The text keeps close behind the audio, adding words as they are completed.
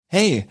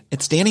Hey,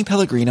 it's Danny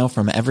Pellegrino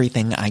from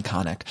Everything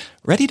Iconic.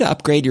 Ready to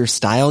upgrade your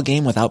style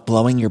game without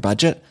blowing your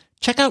budget?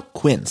 Check out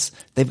Quince.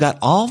 They've got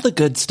all the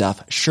good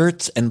stuff,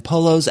 shirts and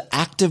polos,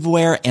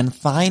 activewear, and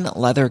fine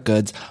leather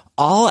goods,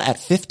 all at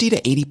 50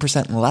 to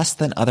 80% less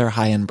than other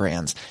high-end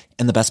brands.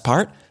 And the best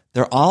part?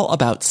 They're all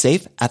about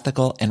safe,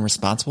 ethical, and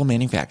responsible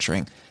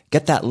manufacturing.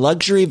 Get that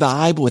luxury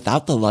vibe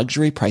without the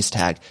luxury price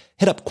tag.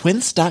 Hit up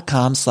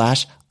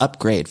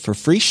quince.com/upgrade for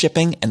free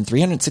shipping and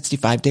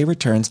 365-day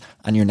returns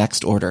on your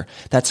next order.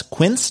 That's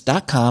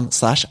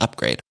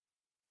quince.com/upgrade.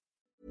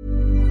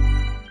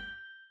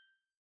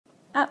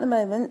 At the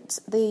moment,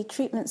 the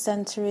treatment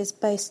centre is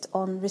based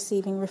on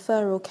receiving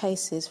referral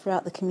cases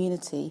throughout the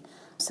community.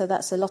 So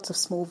that's a lot of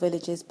small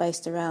villages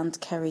based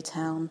around Kerry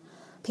Town.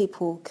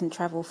 People can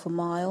travel for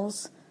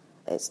miles.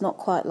 It's not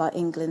quite like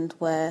England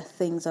where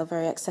things are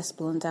very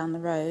accessible and down the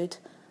road.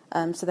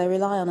 So they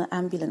rely on an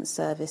ambulance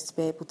service to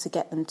be able to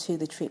get them to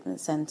the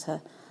treatment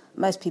centre.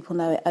 Most people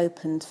know it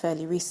opened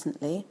fairly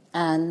recently,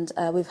 and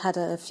we've had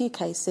a few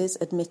cases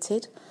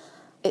admitted.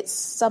 It's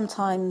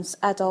sometimes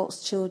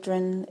adults,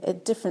 children,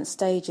 at different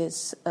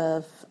stages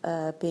of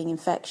being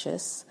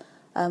infectious.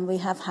 We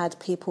have had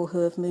people who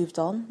have moved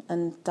on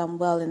and done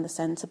well in the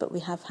centre, but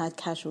we have had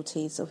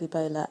casualties of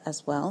Ebola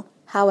as well.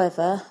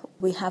 However,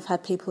 we have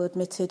had people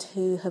admitted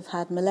who have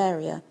had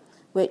malaria,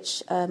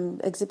 which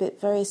exhibit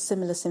very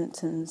similar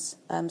symptoms.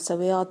 So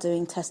we are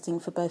doing testing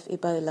for both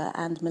Ebola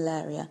and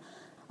malaria.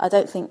 I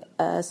don't think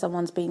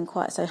someone's been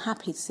quite so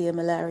happy to see a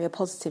malaria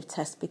positive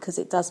test, because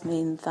it does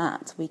mean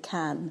that we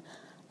can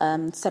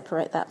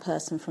separate that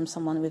person from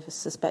someone with a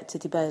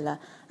suspected Ebola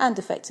and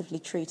effectively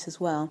treat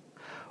as well.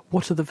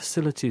 What are the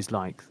facilities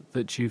like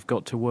that you've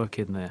got to work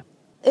in there?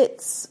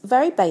 It's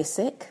very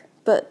basic,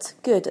 but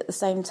good at the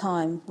same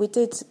time. We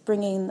did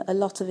bring in a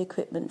lot of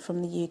equipment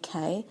from the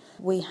UK.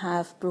 We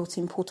have brought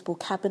in portable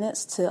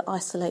cabinets to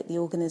isolate the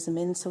organism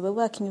in, so we're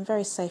working in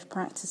very safe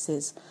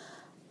practices.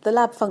 The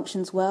lab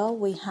functions well.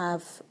 We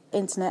have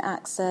internet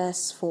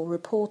access for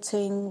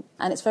reporting,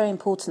 and it's very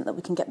important that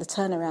we can get the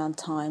turnaround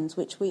times,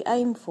 which we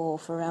aim for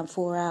around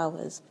 4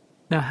 hours.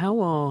 Now, how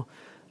are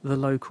the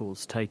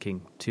locals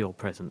taking to your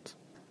presence?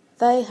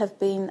 They have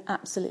been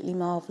absolutely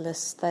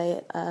marvellous.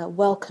 They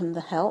welcome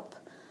the help.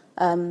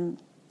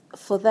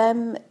 For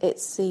them,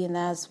 it's seen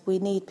as we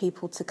need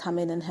people to come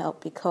in and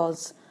help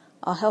because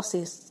our health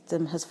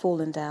system has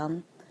fallen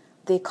down.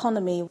 The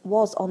economy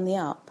was on the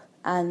up,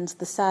 and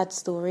the sad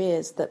story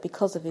is that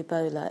because of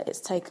Ebola,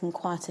 it's taken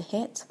quite a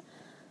hit.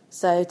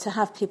 So to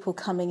have people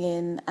coming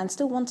in and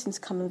still wanting to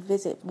come and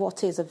visit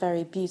what is a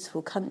very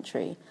beautiful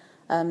country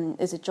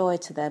is a joy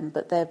to them.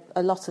 But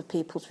a lot of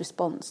people's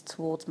response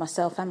towards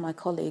myself and my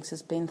colleagues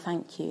has been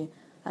thank you,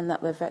 and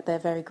that they're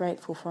very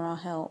grateful for our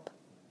help.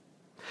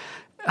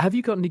 Have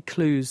you got any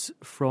clues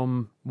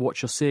from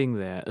what you're seeing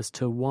there as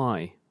to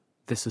why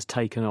this has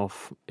taken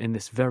off in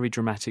this very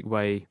dramatic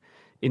way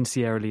in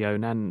Sierra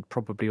Leone and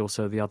probably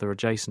also the other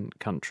adjacent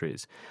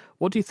countries?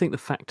 What do you think the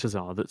factors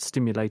are that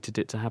stimulated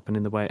it to happen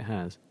in the way it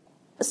has?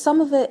 Some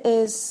of it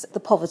is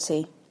the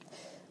poverty.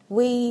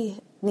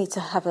 We need to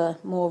have a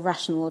more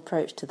rational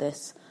approach to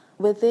this.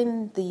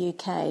 Within the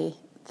UK,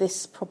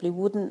 this probably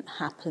wouldn't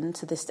happen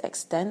to this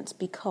extent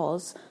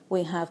because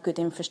we have good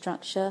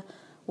infrastructure.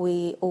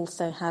 We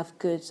also have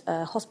good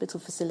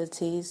hospital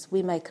facilities.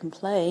 We may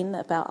complain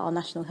about our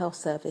National Health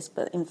Service,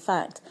 but in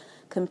fact,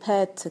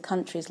 compared to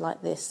countries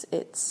like this,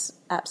 it's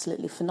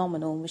absolutely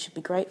phenomenal, and we should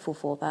be grateful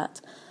for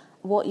that.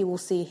 What you will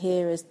see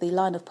here is the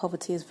line of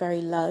poverty is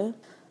very low.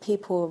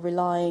 People are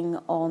relying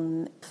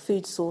on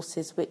food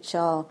sources which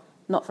are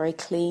not very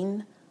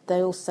clean.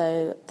 They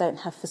also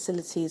don't have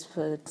facilities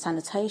for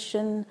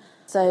sanitation.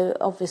 So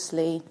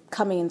obviously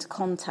coming into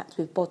contact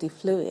with body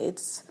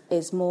fluids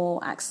is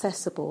more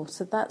accessible.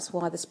 So that's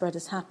why the spread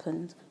has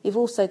happened. You've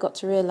also got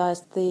to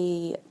realise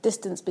the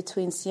distance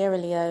between Sierra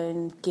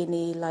Leone,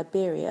 Guinea,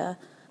 Liberia,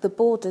 the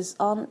borders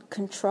aren't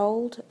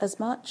controlled as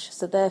much.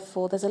 So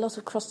therefore there's a lot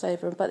of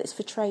crossover, but it's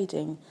for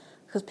trading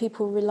because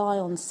people rely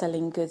on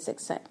selling goods,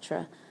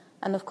 etc.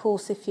 And of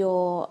course, if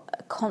you're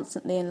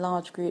constantly in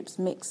large groups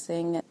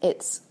mixing,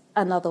 it's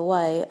another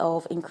way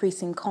of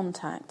increasing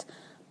contact.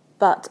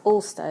 But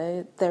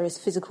also there is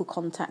physical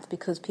contact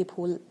because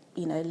people,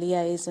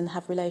 liaise and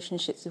have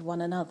relationships with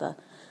one another.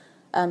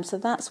 So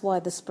that's why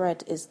the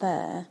spread is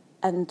there.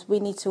 And we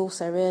need to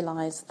also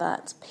realise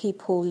that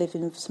people live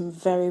in some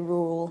very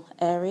rural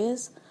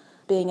areas.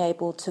 Being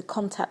able to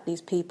contact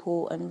these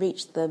people and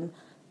reach them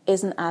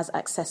isn't as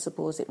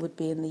accessible as it would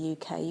be in the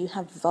UK. You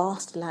have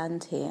vast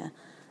land here,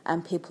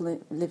 and people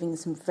living in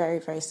some very,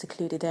 very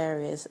secluded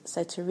areas.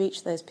 So to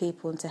reach those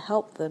people and to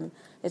help them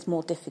is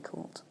more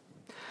difficult.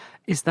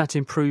 Is that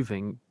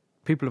improving?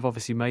 People have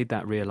obviously made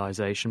that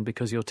realisation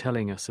because you're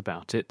telling us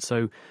about it.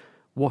 So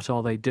what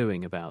are they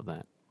doing about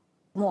that?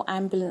 More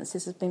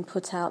ambulances have been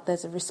put out.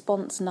 There's a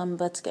response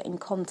number to get in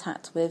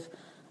contact with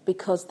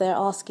because they're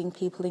asking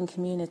people in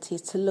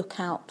communities to look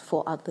out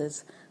for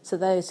others. So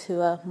those who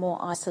are more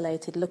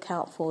isolated, look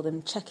out for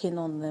them, check in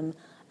on them,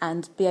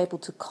 and be able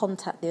to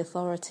contact the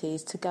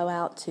authorities to go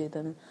out to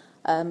them.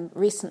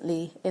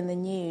 Recently in the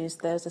news,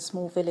 there was a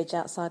small village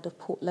outside of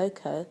Port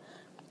Loko,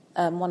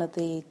 one of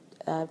the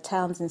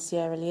towns in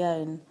Sierra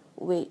Leone,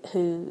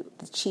 who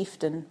the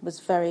chieftain was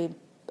very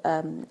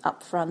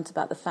upfront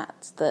about the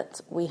fact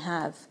that we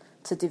have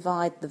to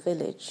divide the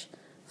village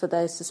for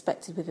those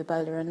suspected with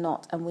Ebola and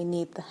not, and we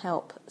need the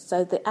help.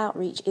 So the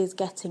outreach is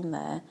getting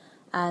there,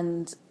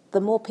 and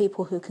the more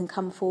people who can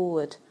come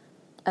forward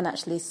and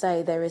actually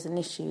say there is an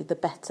issue, the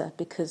better,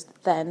 because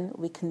then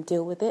we can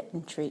deal with it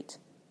and treat.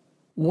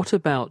 What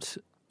about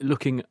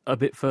looking a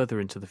bit further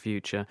into the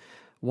future?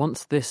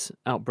 Once this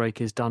outbreak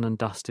is done and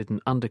dusted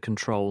and under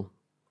control,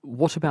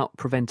 what about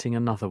preventing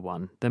another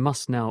one? There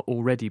must now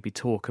already be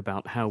talk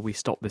about how we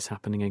stop this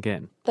happening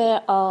again.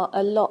 There are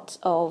a lot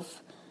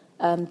of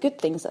good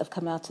things that have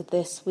come out of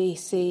this. We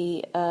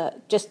see,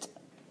 just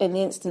in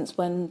the instance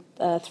when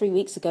 3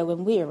 weeks ago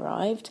when we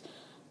arrived,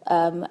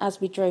 as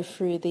we drove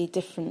through the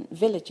different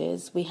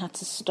villages, we had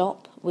to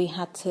stop, we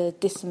had to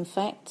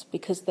disinfect,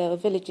 because there were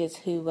villages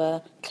who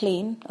were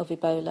clean of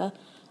Ebola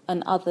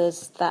and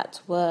others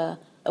that were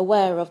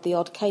aware of the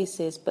odd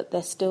cases, but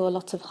there's still a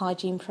lot of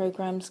hygiene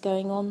programs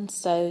going on,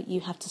 so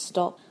you have to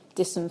stop,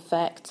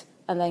 disinfect,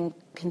 and then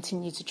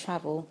continue to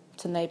travel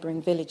to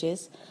neighbouring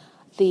villages.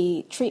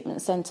 The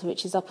treatment centre,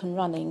 which is up and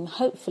running,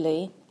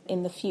 hopefully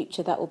in the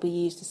future that will be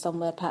used as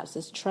somewhere perhaps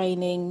as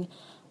training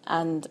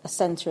and a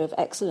centre of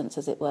excellence,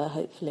 as it were,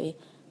 hopefully,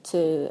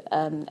 to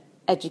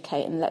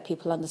educate and let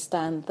people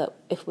understand that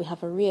if we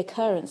have a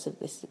reoccurrence of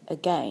this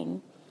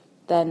again,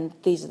 then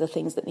these are the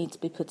things that need to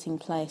be put in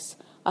place.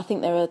 I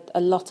think there are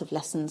a lot of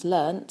lessons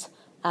learnt,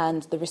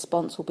 and the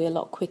response will be a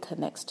lot quicker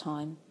next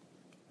time.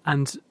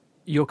 And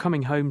you're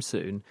coming home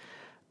soon.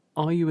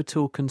 Are you at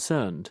all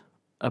concerned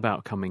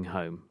about coming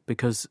home?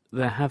 Because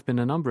there have been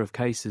a number of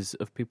cases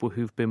of people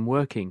who've been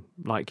working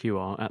like you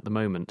are at the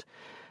moment,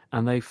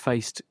 and they've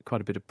faced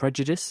quite a bit of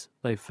prejudice.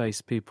 They've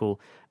faced people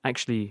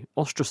actually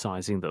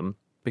ostracising them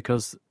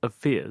because of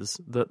fears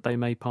that they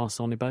may pass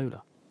on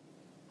Ebola.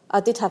 I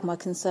did have my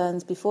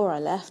concerns before I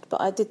left, but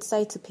I did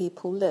say to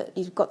people, look,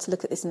 you've got to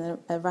look at this in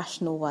a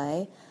rational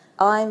way.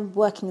 I'm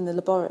working in the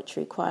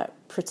laboratory quite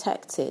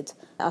protected.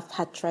 I've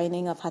had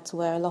training, I've had to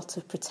wear a lot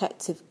of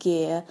protective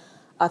gear.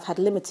 I've had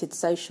limited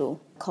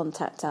social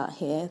contact out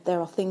here. There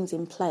are things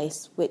in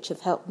place which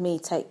have helped me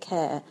take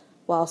care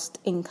whilst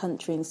in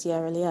country in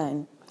Sierra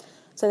Leone.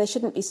 So they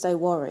shouldn't be so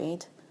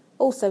worried.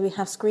 Also, we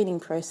have screening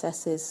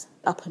processes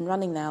up and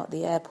running now at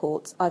the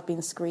airport. I've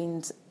been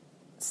screened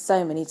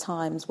so many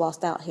times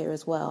whilst out here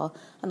as well,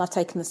 and I've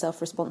taken the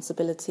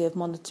self-responsibility of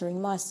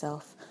monitoring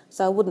myself.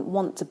 So I wouldn't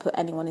want to put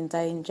anyone in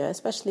danger,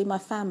 especially my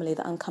family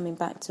that I'm coming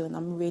back to and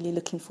I'm really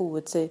looking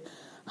forward to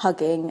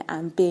hugging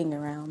and being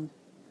around.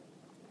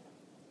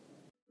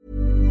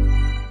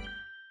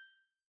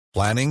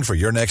 Planning for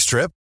your next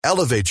trip?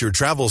 Elevate your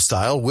travel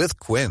style with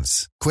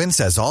Quince. Quince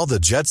has all the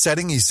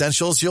jet-setting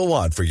essentials you'll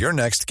want for your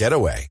next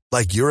getaway,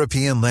 like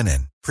European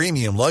linen,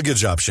 premium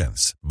luggage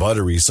options,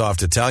 buttery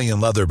soft Italian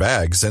leather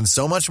bags, and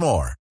so much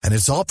more. And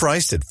it's all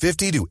priced at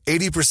 50 to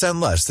 80%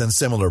 less than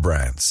similar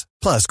brands.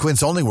 Plus,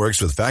 Quince only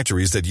works with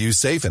factories that use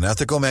safe and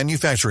ethical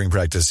manufacturing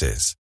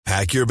practices.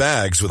 Pack your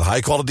bags with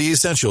high-quality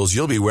essentials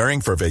you'll be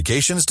wearing for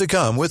vacations to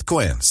come with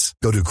Quince.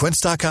 Go to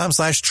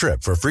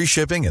quince.com/trip for free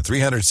shipping and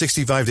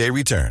 365-day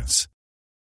returns.